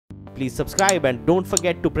please subscribe and don't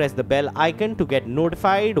forget to press the bell icon to get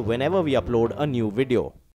notified whenever we upload a new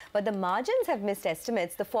video. But the margins have missed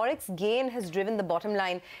estimates. The forex gain has driven the bottom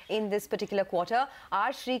line in this particular quarter. R.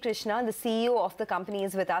 Srikrishna, the CEO of the company,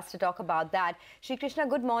 is with us to talk about that. Srikrishna,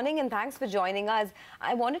 good morning and thanks for joining us.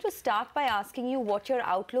 I wanted to start by asking you what your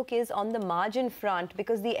outlook is on the margin front,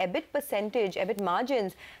 because the EBIT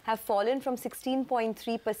margins have fallen from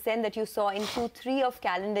 16.3% that you saw in Q3 of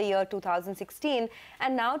calendar year 2016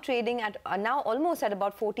 and now trading at almost at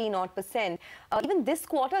about 14%. Even this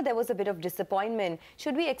quarter there was a bit of disappointment.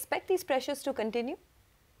 Should we expect these pressures to continue?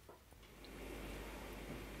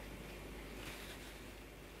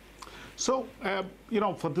 So,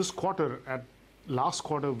 for this quarter, last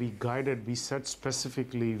quarter we said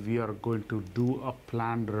specifically we are going to do a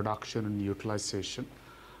planned reduction in utilization,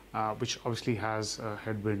 which obviously has a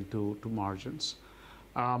headwind to margins.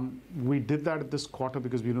 We did that this quarter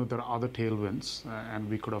because we know there are other tailwinds and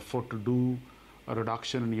we could afford to do a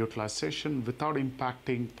reduction in utilization without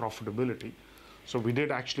impacting profitability. So we did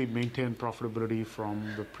actually maintain profitability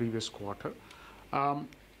from the previous quarter. In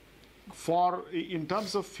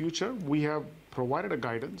terms of future, we have provided a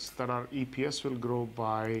guidance that our EPS will grow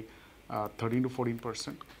by 13 to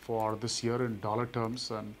 14% for this year in dollar terms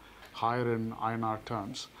and higher in INR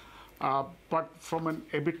terms. But from an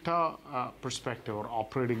EBITDA perspective or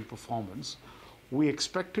operating performance, we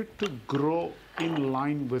expect it to grow in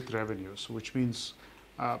line with revenues, which means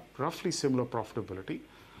roughly similar profitability.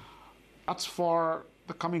 That's for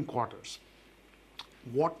the coming quarters.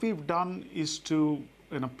 What we've done is to,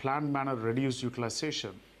 in a planned manner, reduce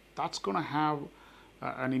utilization. That's going to have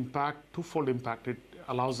an impact, twofold impact. It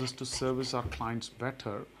allows us to service our clients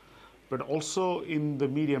better, but also in the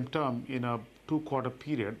medium term, in a 2-quarter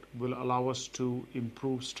period, will allow us to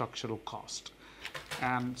improve structural cost.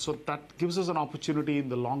 And so that gives us an opportunity in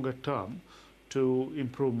the longer term to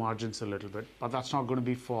improve margins a little bit, but that's not going to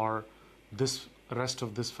be for this rest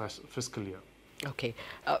of this fiscal year. Okay.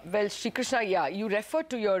 Well, Srikrishna, yeah, you referred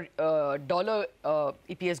to your dollar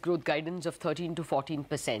EPS growth guidance of 13 to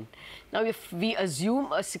 14%. Now, if we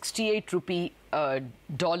assume a 68 rupee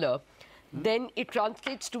dollar, then it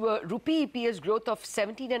translates to a rupee EPS growth of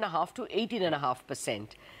 17.5 to 18.5%.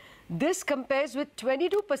 This compares with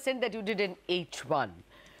 22% that you did in H1.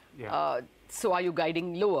 Yeah. So are you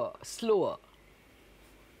guiding lower, slower?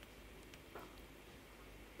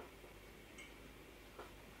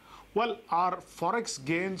 Well, our forex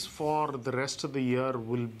gains for the rest of the year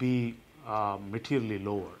will be materially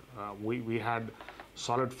lower. We had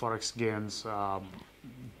solid forex gains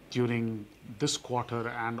during this quarter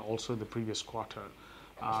and also the previous quarter.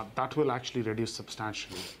 That will actually reduce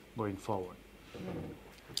substantially going forward.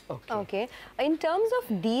 Okay. In terms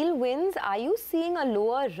of deal wins, are you seeing a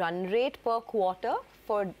lower run rate per quarter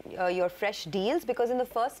for your fresh deals? Because in the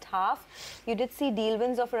first half, you did see deal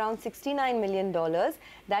wins of around $69 million.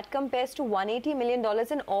 That compares to $180 million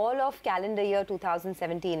in all of calendar year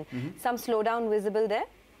 2017. Some slowdown visible there?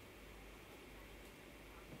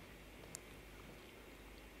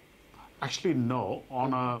 Actually, no.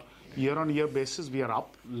 On a year-on-year basis, we are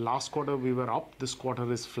up. Last quarter, we were up. This quarter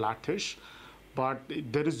is flattish. But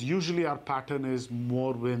there is usually our pattern is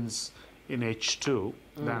more wins in H2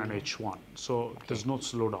 than in H1. So there's no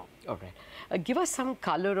slowdown. All right. Give us some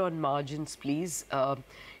color on margins, please.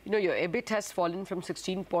 Your EBIT has fallen from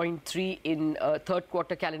 16.3 in third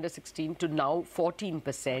quarter calendar 16 to now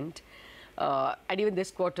 14%. And even this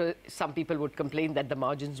quarter, some people would complain that the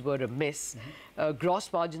margins were a miss. Gross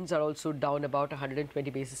margins are also down about 120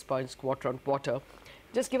 basis points quarter on quarter.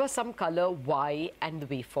 Just give us some color, why and the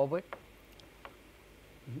way forward.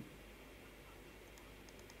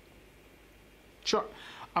 Sure.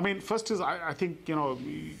 I mean, first is I think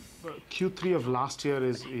Q3 of last year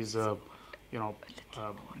is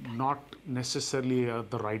not necessarily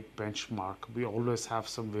the right benchmark. We always have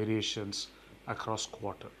some variations across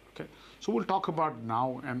quarter. Okay, so we'll talk about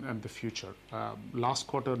now and the future. Last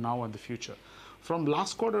quarter, now, and the future. From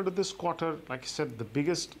last quarter to this quarter, like I said, the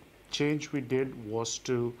biggest change we did was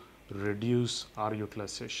to reduce our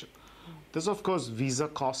utilization. There's of course visa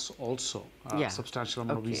costs also, substantial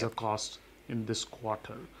amount of visa costs in this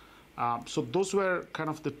quarter. So those were kind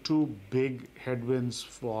of the two big headwinds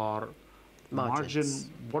for margin.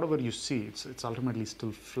 Whatever you see, it's ultimately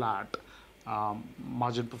still flat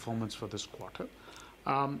margin performance for this quarter.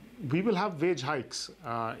 We will have wage hikes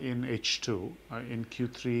in H2, in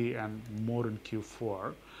Q3 and more in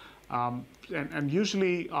Q4. And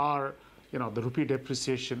usually the rupee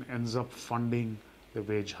depreciation ends up funding the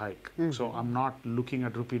wage hike. So I'm not looking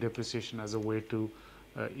at rupee depreciation as a way to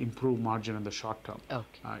improve margin in the short term.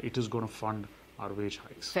 It is going to fund our wage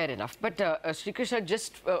hikes. Fair enough. But Srikrishna,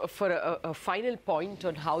 just for a final point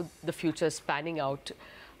on how the future is panning out,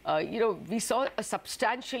 we saw a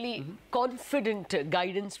substantially confident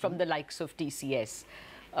guidance from the likes of TCS.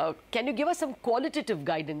 Can you give us some qualitative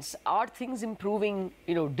guidance? Are things improving,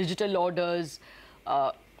 digital orders,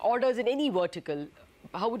 orders in any vertical?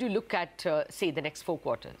 How would you look at, say, the next 4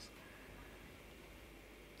 quarters?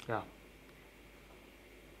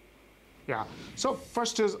 Yeah. So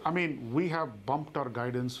first is, we have bumped our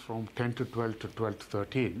guidance from 10 to 12 to 12 to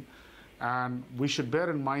 13. And we should bear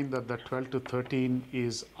in mind that 12 to 13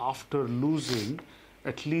 is after losing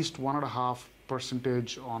at least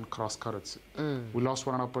 1.5% on cross currency. We lost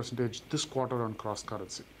 1.5% this quarter on cross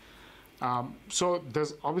currency. So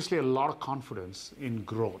there's obviously a lot of confidence in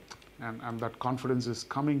growth. And that confidence is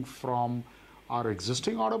coming from our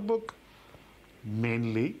existing order book,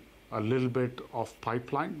 mainly a little bit of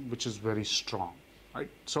pipeline, which is very strong, right?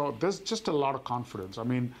 So there's just a lot of confidence.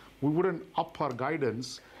 We wouldn't up our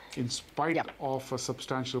guidance in spite of a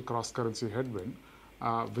substantial cross-currency headwind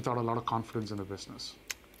without a lot of confidence in the business.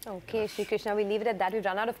 Okay, Srikrishna, we leave it at that. We've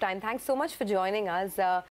run out of time. Thanks so much for joining us.